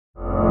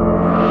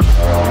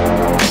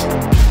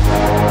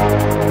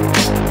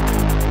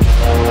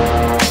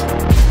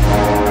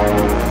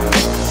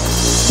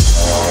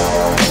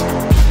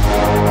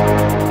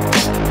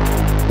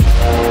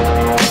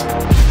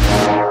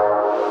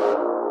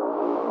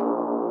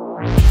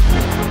Hey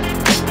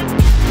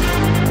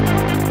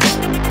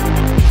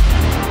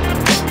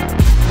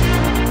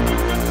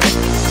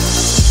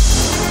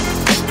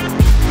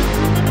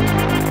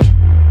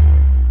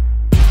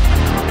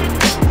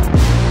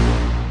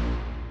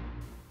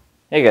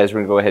guys,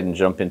 we're going to go ahead and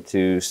jump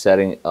into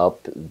setting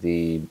up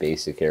the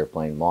basic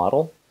airplane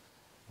model.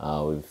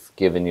 We've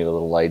given you a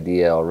little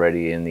idea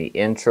already in the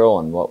intro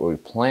on what we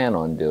plan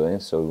on doing,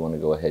 so we want to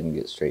go ahead and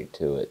get straight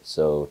to it.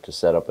 So to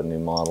set up a new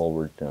model,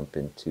 we'll jump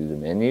into the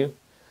menu,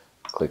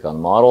 click on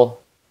Model,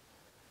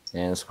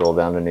 and scroll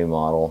down to New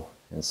Model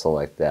and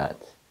select that.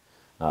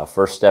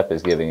 First step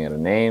is giving it a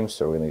name,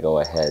 so we're going to go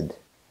ahead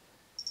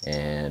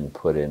and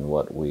put in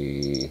what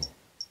we'd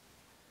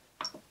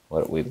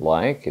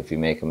like. If you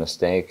make a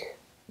mistake,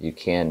 you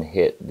can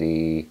hit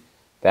the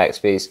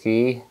backspace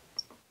key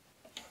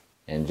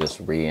and just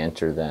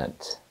re-enter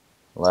that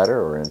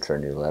letter or enter a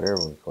new letter.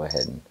 We'll go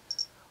ahead and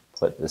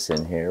put this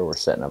in here. We're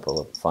setting up a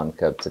little fun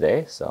cub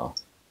today, so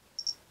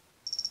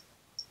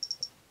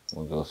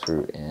we'll go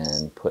through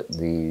and put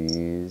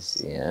these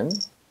in.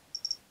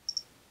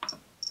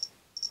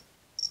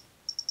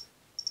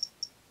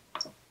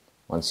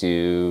 Once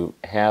you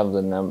have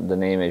the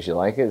name as you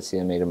like it, see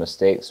I made a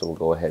mistake, so we'll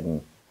go ahead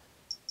and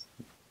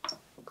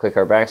click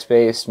our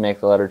backspace, make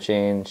the letter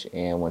change,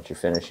 and once you're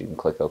finished you can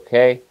click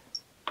OK.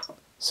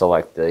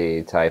 Select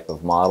the type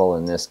of model.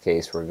 In this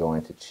case we're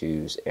going to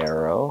choose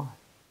Aero,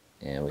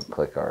 and we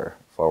click our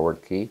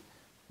forward key.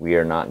 We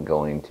are not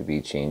going to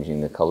be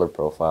changing the color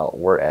profile,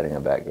 we're adding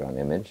a background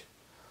image.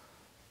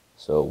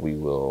 So we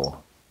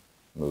will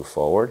move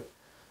forward.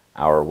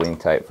 Our wing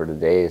type for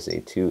today is a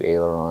 2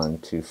 aileron,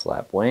 2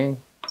 flap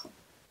wing,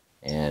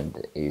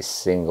 and a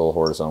single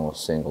horizontal,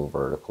 single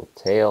vertical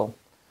tail.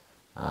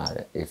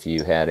 If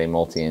you had a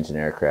multi-engine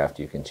aircraft,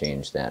 you can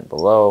change that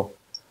below.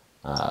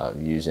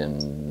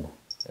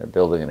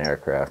 Building an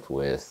aircraft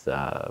with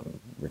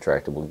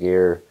retractable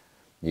gear,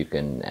 you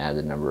can add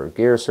the number of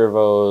gear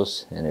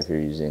servos, and if you're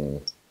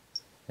using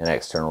an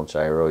external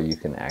gyro, you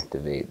can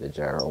activate the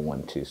gyro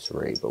 1, 2,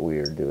 3, but we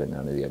are doing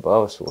none of the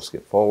above, so we'll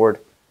skip forward.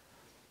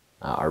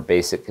 Our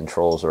basic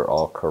controls are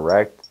all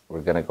correct. We're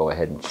going to go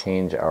ahead and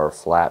change our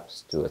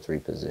flaps to a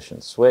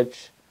 3-position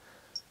switch.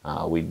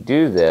 We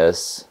do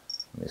this,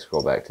 let me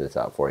scroll back to the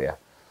top for you,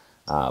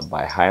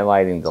 by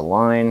highlighting the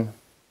line,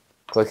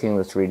 clicking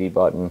the 3D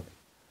button,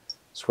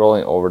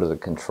 scrolling over to the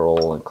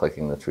control and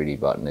clicking the 3D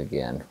button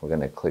again. We're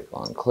going to click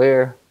on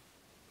clear,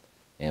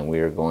 and we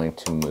are going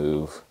to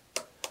move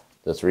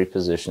the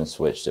 3-position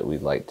switch that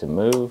we'd like to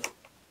move,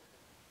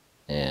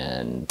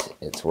 and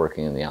it's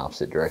working in the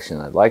opposite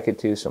direction I'd like it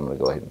to, so I'm going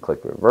to go ahead and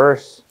click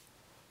reverse.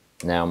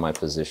 Now my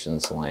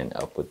positions line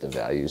up with the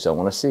values I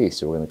want to see,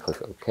 so we're going to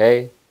click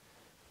OK.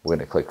 We're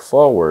going to click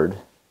forward.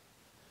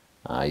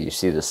 You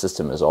see the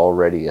system has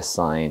already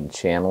assigned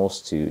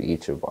channels to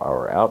each of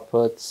our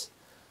outputs,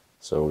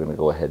 so we're going to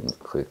go ahead and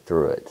click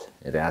through it.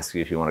 It asks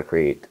you if you want to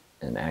create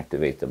and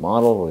activate the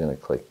model. We're going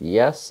to click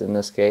yes in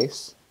this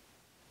case,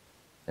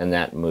 and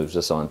that moves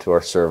us on to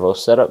our servo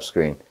setup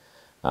screen.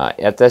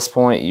 At this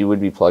point you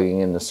would be plugging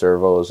in the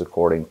servos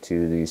according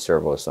to the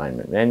servo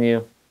assignment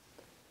menu,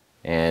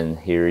 and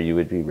here you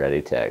would be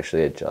ready to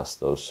actually adjust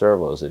those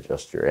servos,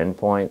 adjust your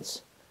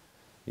endpoints,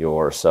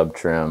 your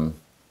sub-trim,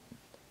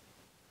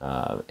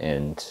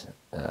 and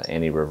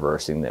any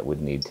reversing that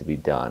would need to be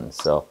done.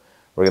 So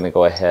we're going to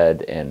go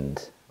ahead and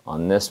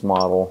on this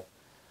model,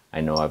 I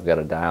know I've got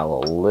to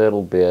dial a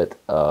little bit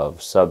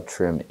of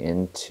sub-trim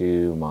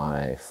into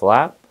my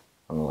flap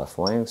on the left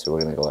wing, so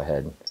we're going to go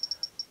ahead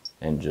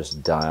and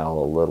just dial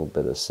a little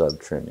bit of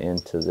sub-trim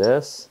into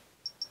this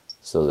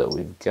so that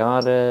we've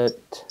got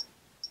it.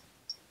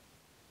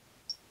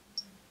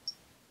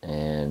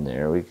 And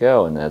there we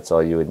go, and that's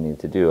all you would need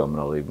to do. I'm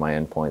going to leave my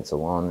endpoints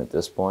alone at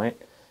this point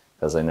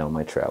because I know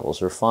my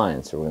travels are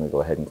fine. So we're going to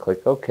go ahead and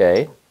click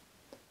OK.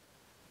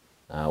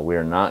 We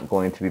are not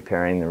going to be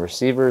pairing the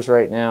receivers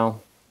right now,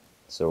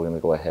 so we're going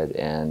to go ahead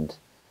and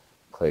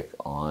click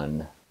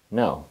on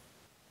No.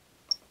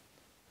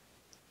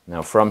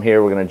 Now from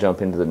here we're going to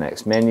jump into the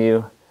next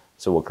menu.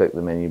 So we'll click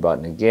the menu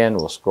button again.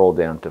 We'll scroll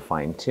down to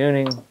Fine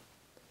Tuning,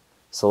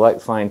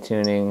 select Fine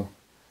Tuning.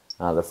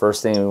 The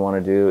first thing we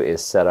want to do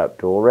is set up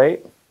dual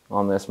rate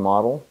on this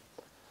model.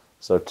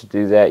 So to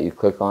do that, you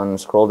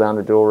scroll down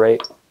to dual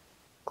rate,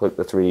 click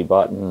the 3D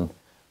button.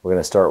 We're going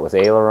to start with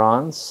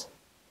ailerons.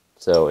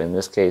 So in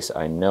this case,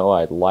 I know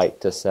I'd like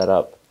to set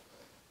up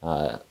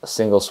a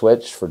single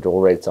switch for dual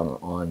rates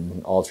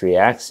on all 3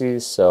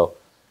 axes. So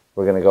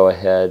we're going to go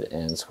ahead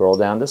and scroll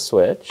down to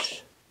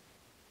switch,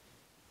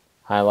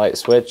 highlight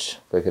switch,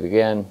 click it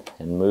again,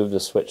 and move the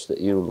switch that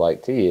you would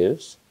like to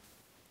use.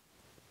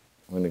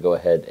 I'm going to go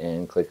ahead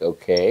and click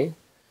OK,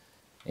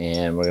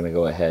 and we're going to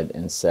go ahead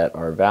and set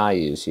our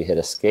values. You hit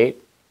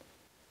escape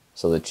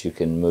so that you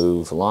can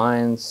move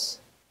lines.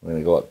 We're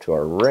going to go up to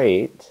our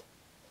rate.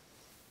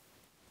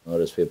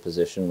 Notice we have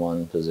position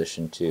 1,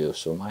 position 2.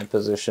 So my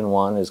position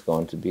 1 is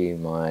going to be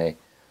my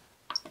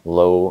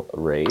low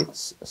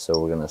rates. So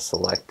we're going to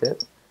select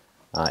it.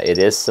 It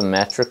is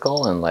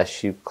symmetrical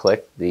unless you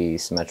click the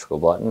symmetrical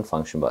button,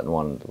 function button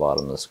 1 at the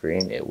bottom of the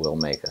screen. It will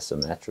make a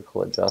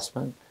symmetrical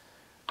adjustment.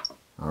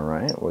 All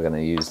right, we're going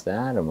to use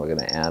that, and we're going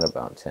to add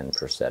about 10%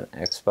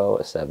 Expo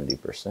at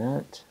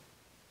 70%.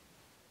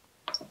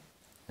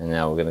 And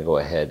now we're going to go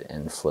ahead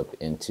and flip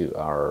into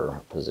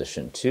our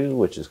position 2,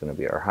 which is going to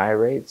be our high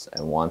rates.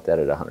 I want that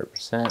at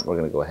 100%. We're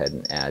going to go ahead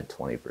and add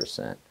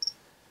 20%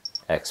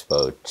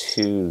 Expo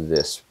to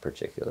this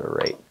particular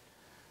rate.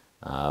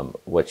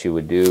 What you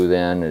would do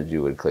then is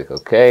you would click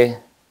OK.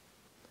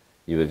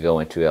 You would go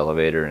into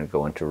elevator and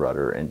go into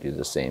rudder and do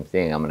the same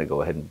thing. I'm going to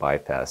go ahead and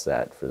bypass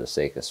that for the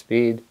sake of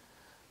speed,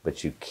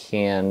 but you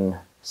can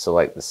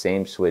select the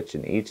same switch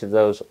in each of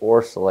those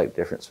or select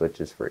different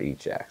switches for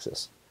each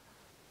axis.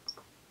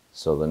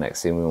 So the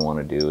next thing we want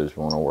to do is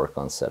we want to work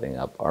on setting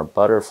up our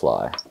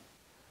butterfly.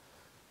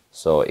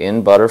 So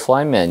in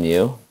butterfly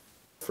menu,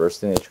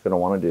 first thing that you're going to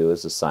want to do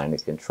is assign a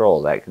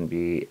control. That can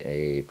be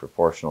a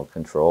proportional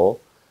control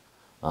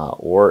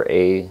or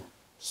a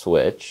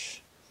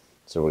switch.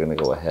 So we're going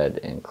to go ahead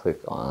and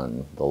click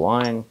on the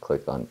line,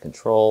 click on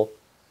control,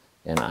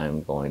 and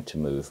I'm going to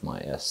move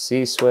my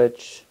SC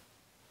switch.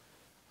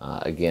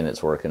 Again,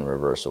 it's working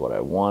reverse of what I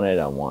wanted.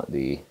 I want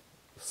the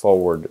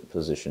forward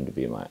position to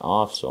be my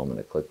off, so I'm going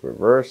to click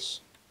reverse,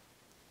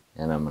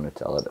 and I'm going to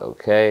tell it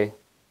OK.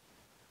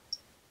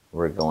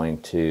 We're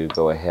going to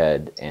go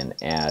ahead and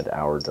add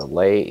our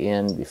delay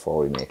in before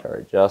we make our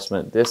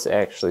adjustment. This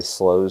actually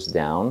slows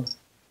down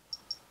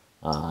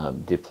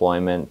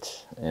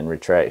deployment and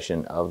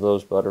retraction of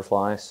those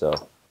butterflies, so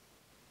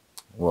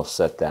we'll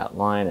set that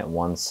line at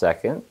 1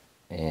 second,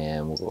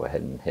 and we'll go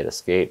ahead and hit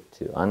escape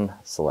to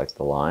unselect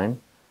the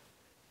line,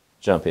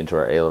 jump into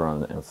our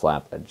aileron and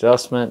flap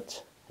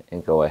adjustment,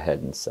 and go ahead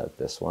and set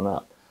this one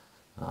up.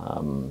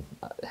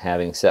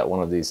 Having set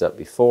one of these up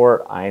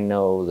before, I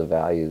know the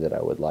value that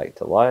I would like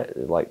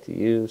to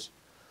use.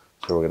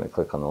 So we're going to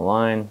click on the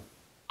line,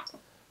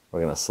 we're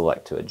going to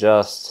select to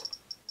adjust,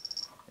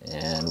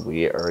 and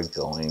we are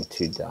going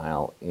to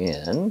dial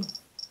in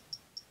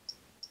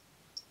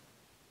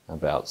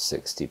about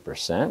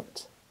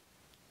 60%.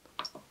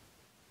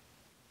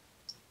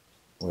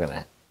 We're going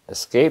to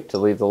escape to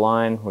leave the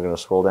line. We're going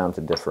to scroll down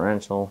to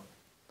differential,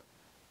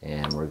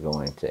 and we're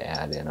going to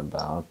add in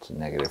about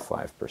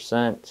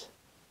 -5%.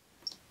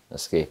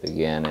 Escape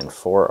again, and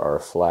for our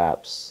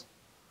flaps,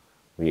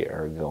 we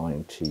are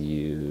going to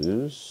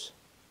use,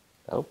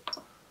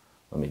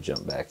 let me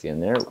jump back in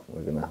there.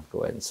 We're going to go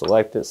ahead and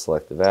select it,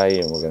 select the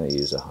value, and we're going to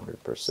use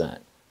 100%.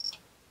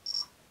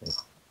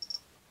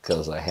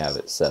 Because I have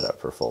it set up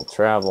for full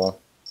travel,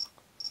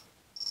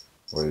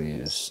 we're going to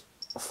use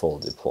full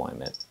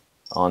deployment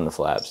on the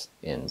flaps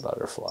in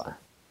butterfly.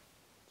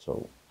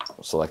 So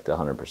select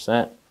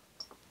 100%,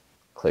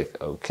 click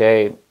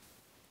OK.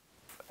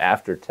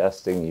 After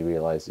testing, you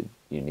realize that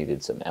you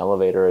needed some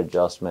elevator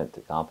adjustment to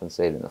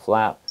compensate in the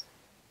flap.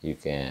 You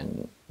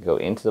can go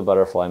into the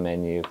butterfly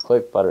menu,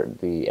 click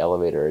the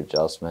elevator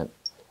adjustment,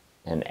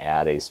 and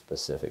add a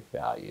specific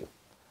value.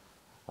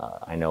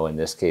 I know in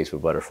this case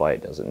with butterfly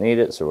it doesn't need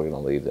it, so we're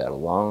going to leave that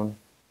alone.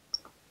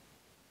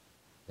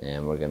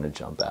 And we're going to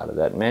jump out of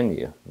that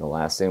menu. The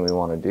last thing we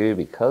want to do,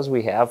 because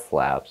we have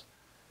flaps,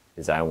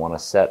 is I want to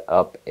set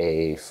up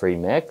a free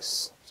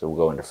mix. So we'll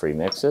go into free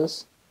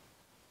mixes.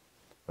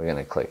 We're going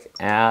to click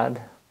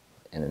add,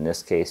 and in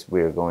this case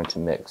we are going to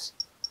mix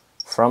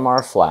from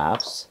our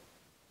flaps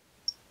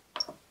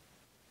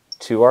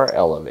to our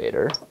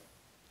elevator,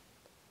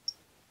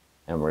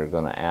 and we're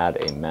going to add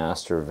a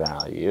master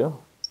value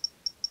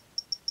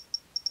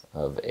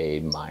of a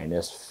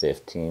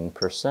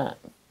 -15%.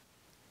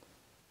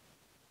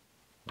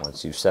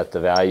 Once you've set the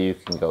value, you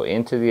can go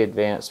into the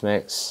advanced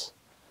mix.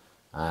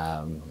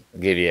 I'll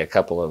give you a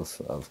couple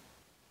of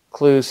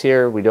clues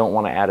here. We don't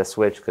want to add a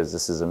switch because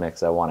this is a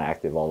mix I want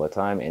active all the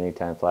time.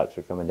 Anytime flaps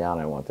are coming down,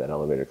 I want that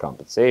elevator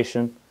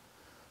compensation.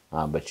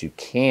 But you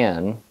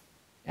can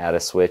add a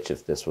switch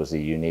if this was a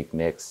unique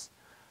mix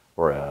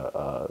or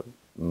a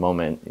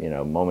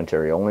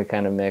momentary only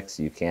kind of mix.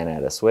 You can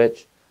add a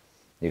switch.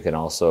 You can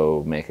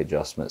also make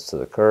adjustments to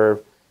the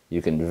curve.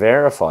 You can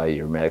verify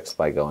your mix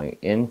by going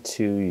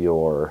into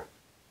your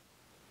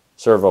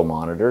servo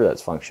monitor.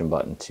 That's function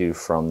button 2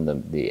 from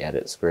the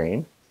edit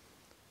screen.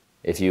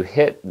 If you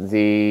hit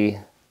the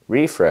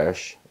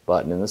refresh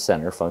button in the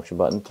center, function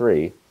button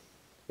 3,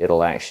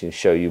 it'll actually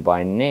show you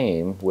by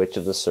name which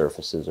of the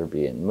surfaces are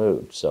being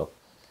moved. So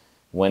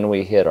when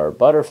we hit our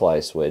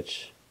butterfly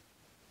switch,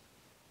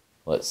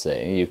 let's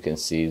say, you can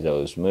see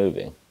those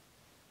moving.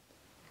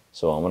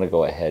 So I'm going to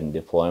go ahead and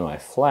deploy my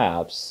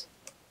flaps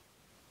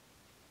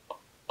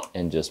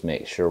and just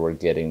make sure we're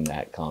getting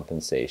that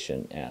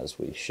compensation as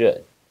we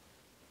should.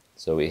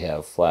 So we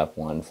have flap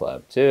 1,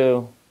 flap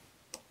 2,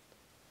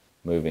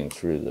 moving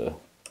through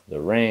the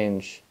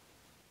range,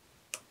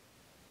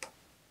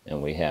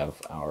 and we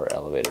have our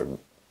elevator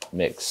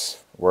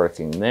mix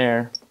working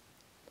there,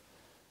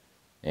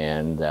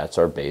 and that's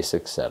our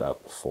basic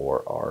setup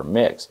for our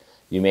mix.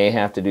 You may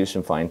have to do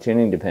some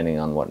fine-tuning depending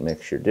on what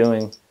mix you're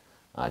doing.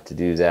 To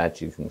do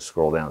that, you can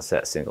scroll down,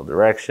 set single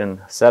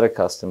direction, set a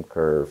custom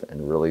curve,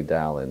 and really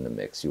dial in the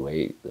mix the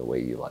way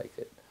you like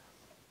it.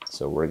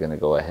 So we're going to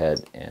go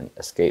ahead and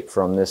escape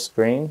from this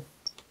screen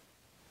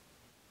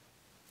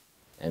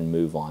and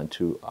move on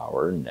to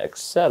our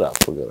next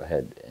setup. We'll go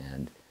ahead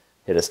and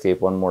hit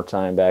escape one more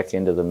time back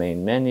into the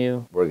main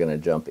menu. We're going to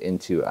jump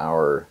into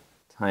our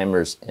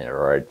timers,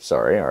 or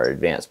our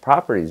advanced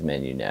properties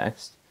menu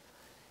next.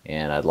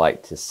 And I'd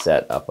like to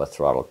set up a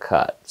throttle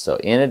cut. So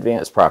in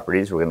advanced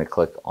properties, we're going to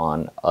click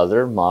on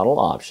other model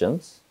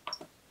options.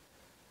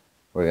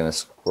 We're going to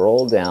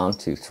scroll down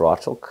to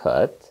throttle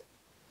cut,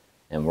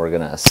 and we're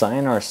going to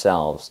assign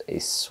ourselves a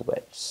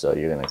switch. So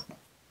you're going to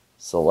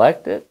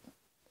select it.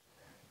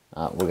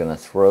 We're going to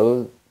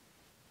throw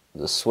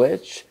the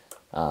switch.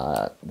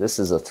 This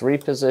is a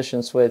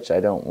 3-position switch.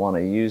 I don't want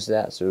to use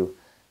that, so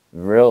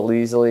real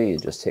easily you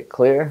just hit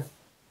clear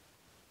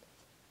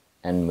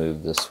and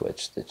move the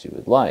switch that you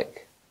would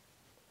like.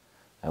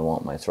 I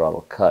want my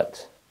throttle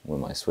cut when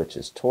my switch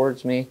is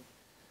towards me,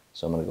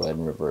 so I'm going to go ahead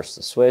and reverse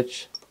the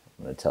switch.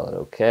 I'm going to tell it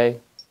OK.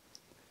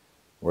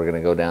 We're going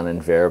to go down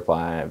and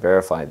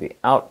verify the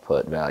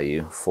output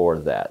value for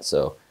that.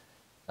 So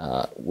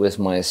with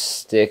my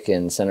stick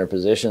in center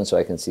position so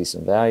I can see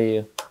some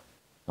value,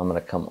 I'm going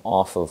to come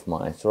off of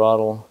my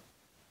throttle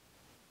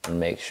and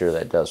make sure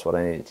that does what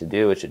I need it to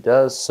do, which it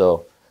does.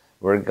 So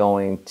we're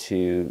going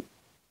to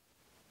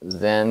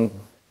then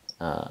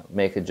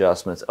make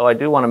adjustments. Oh, I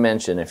do want to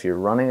mention, if you're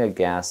running a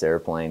gas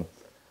airplane,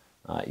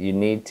 you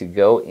need to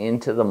go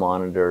into the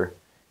monitor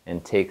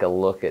and take a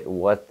look at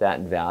what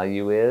that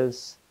value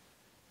is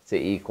to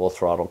equal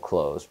throttle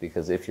close.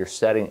 Because if you're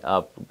setting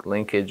up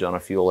linkage on a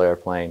fuel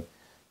airplane,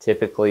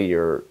 typically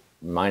your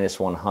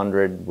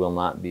 -100 will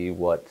not be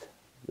what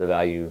the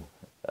value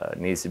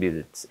needs to be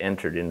that's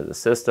entered into the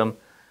system.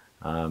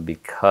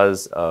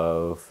 Because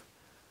of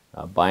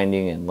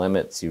binding and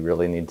limits, you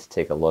really need to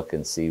take a look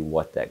and see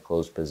what that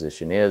close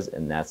position is,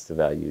 and that's the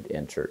value you'd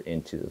enter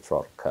into the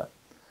throttle cut.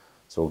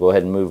 So we'll go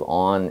ahead and move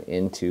on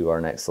into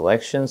our next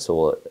selection. So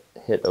we'll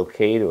hit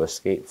OK to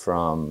escape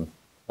from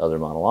other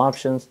model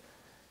options,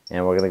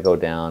 and we're going to go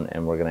down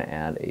and we're going to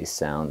add a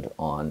sound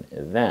on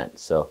event.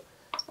 So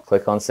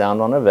click on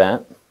sound on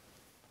event.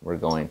 We're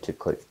going to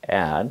click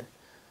add.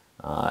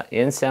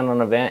 In sound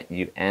on event,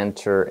 you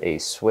enter a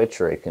switch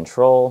or a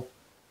control,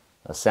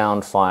 a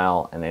sound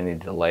file, and any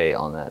delay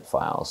on that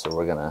file. So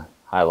we're going to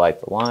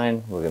highlight the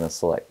line, we're going to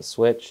select the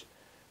switch,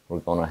 we're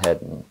going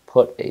ahead and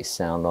put a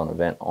sound on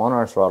event on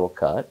our throttle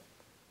cut.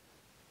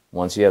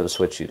 Once you have the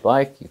switch you'd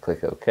like, you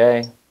click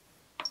OK,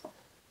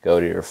 go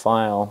to your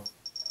file,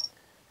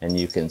 and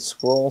you can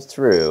scroll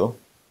through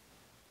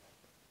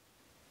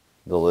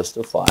the list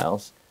of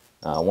files.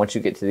 Once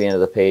you get to the end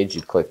of the page,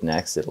 you click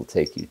next. It'll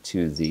take you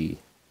to the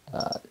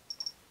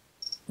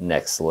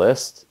next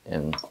list,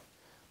 and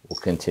we'll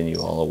continue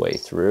all the way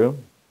through.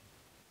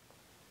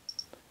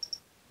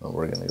 But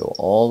we're going to go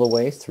all the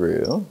way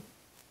through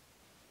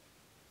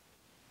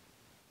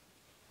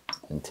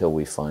until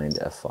we find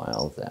a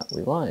file that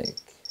we like.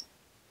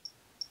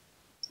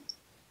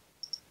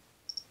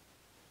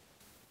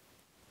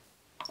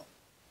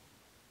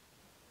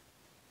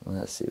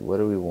 Let's see, what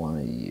do we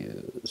want to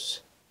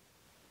use?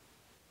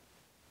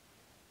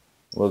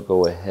 We'll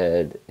go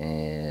ahead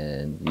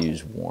and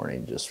use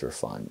warning just for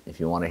fun. If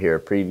you want to hear a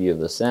preview of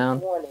the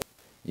sound,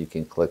 you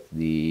can click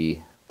the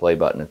play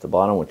button at the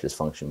bottom, which is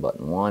function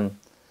button 1.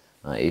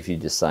 If you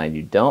decide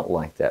you don't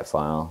like that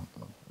file,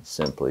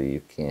 simply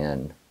you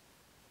can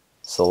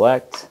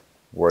select,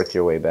 work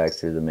your way back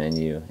through the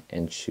menu,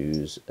 and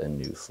choose a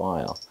new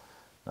file.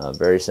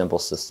 Very simple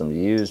system to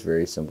use,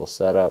 very simple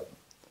setup,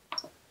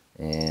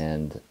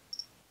 and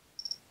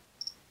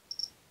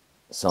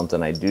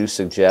something I do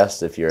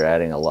suggest if you're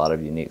adding a lot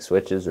of unique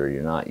switches, or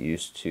you're not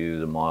used to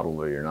the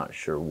model, or you're not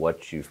sure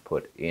what you've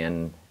put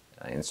in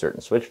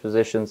certain switch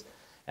positions,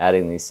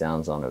 adding these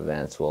sounds on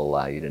events will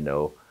allow you to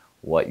know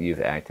what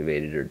you've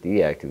activated or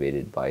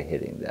deactivated by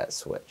hitting that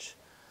switch.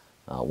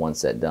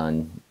 Once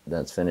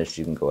that's finished,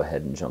 you can go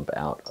ahead and jump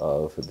out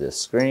of this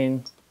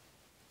screen.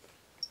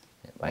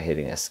 By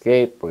hitting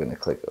escape, we're going to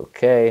click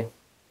OK,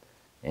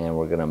 and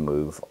we're going to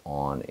move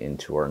on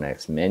into our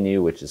next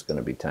menu, which is going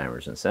to be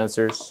timers and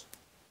sensors.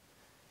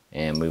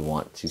 And we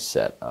want to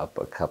set up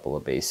a couple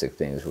of basic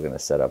things. We're going to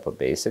set up a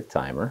basic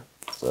timer.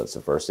 So that's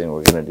the first thing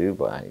we're going to do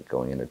by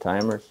going into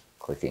timers,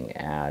 clicking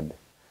add.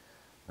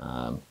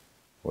 We're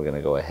going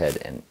to go ahead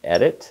and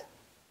edit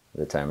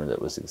the timer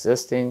that was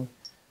existing.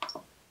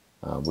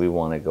 We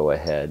want to go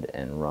ahead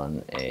and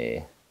run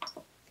a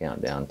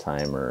countdown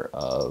timer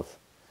of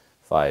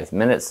 5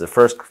 minutes. The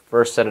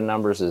first set of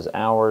numbers is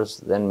hours,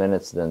 then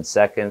minutes, then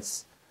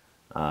seconds.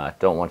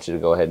 Don't want you to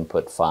go ahead and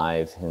put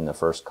 5 in the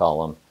first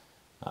column,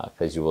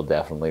 because you will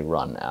definitely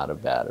run out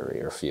of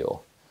battery or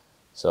fuel.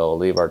 So we'll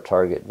leave our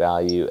target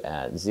value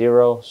at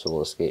 0, so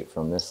we'll escape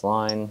from this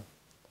line.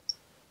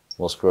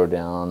 We'll scroll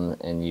down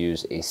and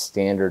use a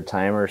standard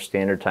timer.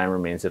 Standard timer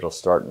means it'll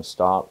start and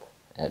stop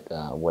at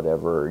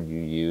whatever you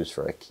use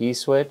for a key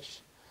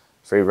switch.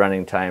 Free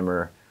running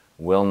timer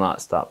will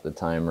not stop the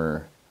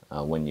timer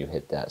when you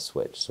hit that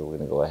switch. So we're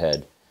going to go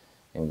ahead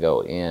and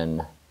go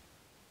in,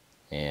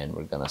 and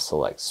we're going to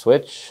select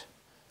switch.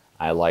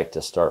 I like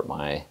to start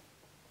my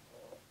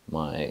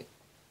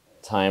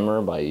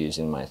timer by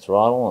using my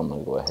throttle. I'm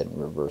going to go ahead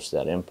and reverse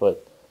that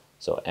input.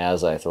 So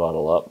as I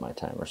throttle up, my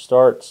timer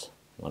starts.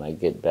 When I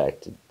get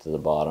back to the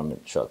bottom,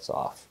 it shuts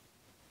off.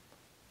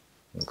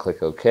 And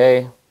click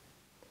OK.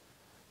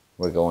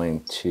 We're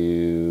going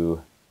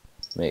to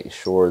make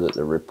sure that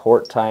the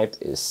report type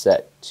is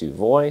set to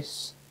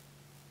voice,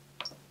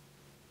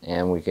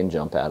 and we can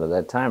jump out of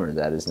that timer.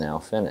 That is now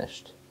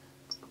finished.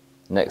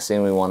 Next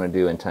thing we want to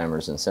do in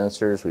timers and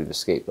sensors, we've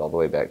escaped all the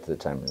way back to the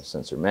timer and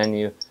sensor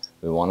menu.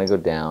 We want to go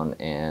down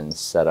and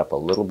set up a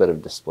little bit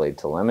of display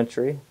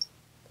telemetry.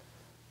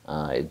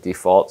 It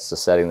defaults to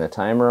setting the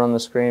timer on the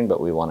screen,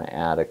 but we want to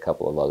add a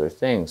couple of other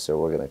things. So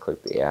we're going to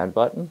click the add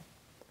button.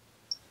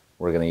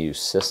 We're going to use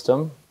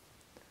system,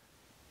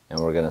 and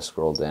we're going to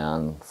scroll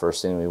down.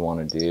 First thing we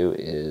want to do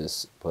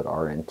is put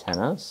our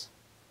antennas.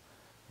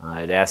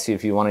 It asks you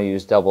if you want to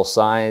use double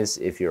size.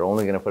 If you're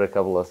only going to put a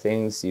couple of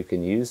things, you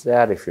can use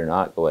that. If you're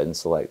not, go ahead and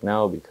select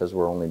no. Because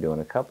we're only doing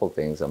a couple of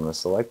things, I'm going to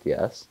select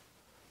yes.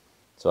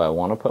 So I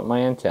want to put my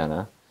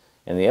antenna.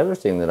 And the other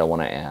thing that I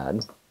want to add,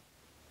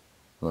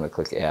 I'm going to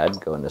click add,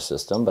 go into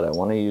system, but I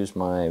want to use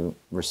my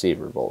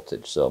receiver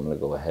voltage. So I'm going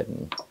to go ahead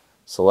and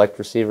select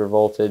receiver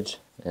voltage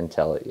and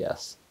tell it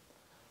yes.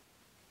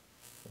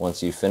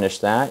 Once you finish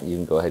that, you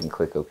can go ahead and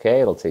click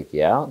OK. It'll take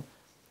you out.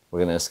 We're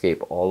going to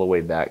escape all the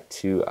way back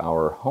to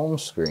our home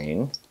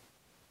screen,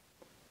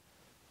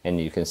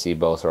 and you can see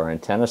both our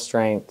antenna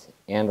strength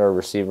and our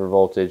receiver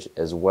voltage,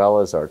 as well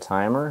as our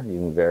timer. You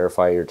can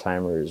verify your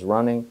timer is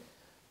running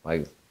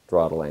by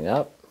throttling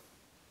up,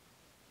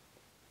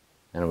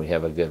 and we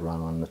have a good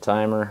run on the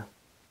timer.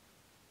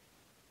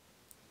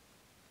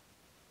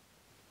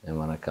 And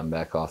when I come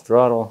back off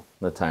throttle,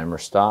 the timer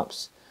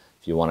stops.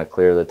 If you want to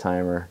clear the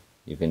timer,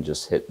 you can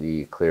just hit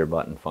the clear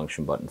button,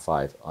 function button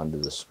 5 under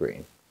the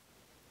screen.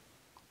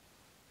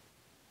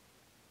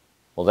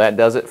 Well, that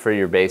does it for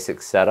your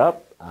basic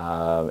setup.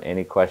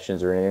 Any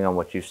questions or anything on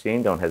what you've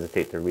seen, don't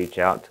hesitate to reach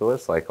out to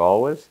us like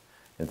always.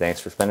 And thanks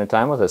for spending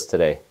time with us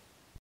today.